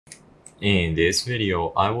In this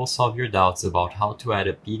video, I will solve your doubts about how to add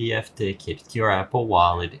a PDF ticket to your Apple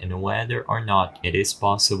Wallet and whether or not it is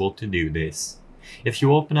possible to do this. If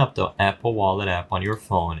you open up the Apple Wallet app on your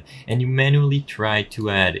phone and you manually try to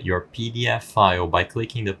add your PDF file by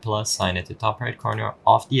clicking the plus sign at the top right corner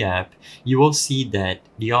of the app, you will see that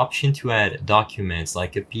the option to add documents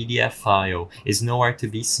like a PDF file is nowhere to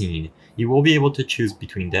be seen. You will be able to choose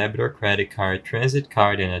between debit or credit card, transit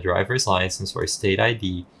card, and a driver's license or state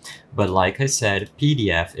ID, but like I said,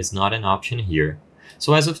 PDF is not an option here.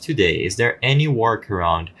 So as of today, is there any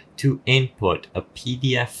workaround to input a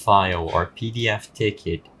PDF file or PDF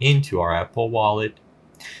ticket into our Apple Wallet?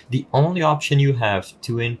 The only option you have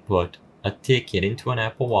to input a ticket into an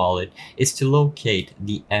Apple Wallet is to locate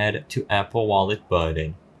the Add to Apple Wallet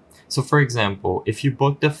button. So for example, if you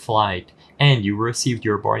booked a flight and you received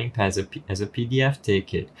your boarding pass as a PDF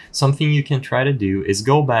ticket, something you can try to do is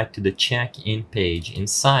go back to the check-in page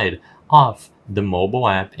inside of the mobile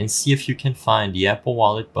app and see if you can find the Apple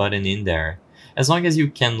Wallet button in there. As long as you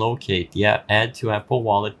can locate the Add to Apple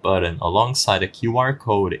Wallet button alongside a QR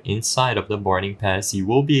code inside of the boarding pass, you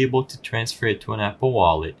will be able to transfer it to an Apple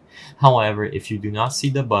Wallet. However, if you do not see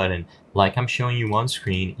the button, like I'm showing you on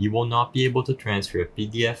screen, you will not be able to transfer a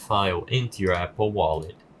PDF file into your Apple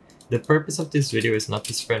Wallet. The purpose of this video is not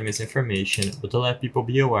to spread misinformation, but to let people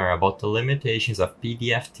be aware about the limitations of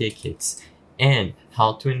PDF tickets and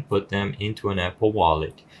how to input them into an Apple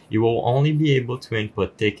Wallet. You will only be able to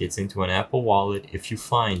input tickets into an Apple Wallet if you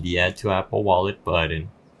find the Add to Apple Wallet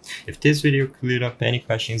button. If this video cleared up any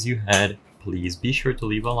questions you had, please be sure to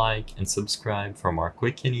leave a like and subscribe for more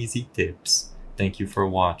quick and easy tips. Thank you for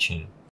watching.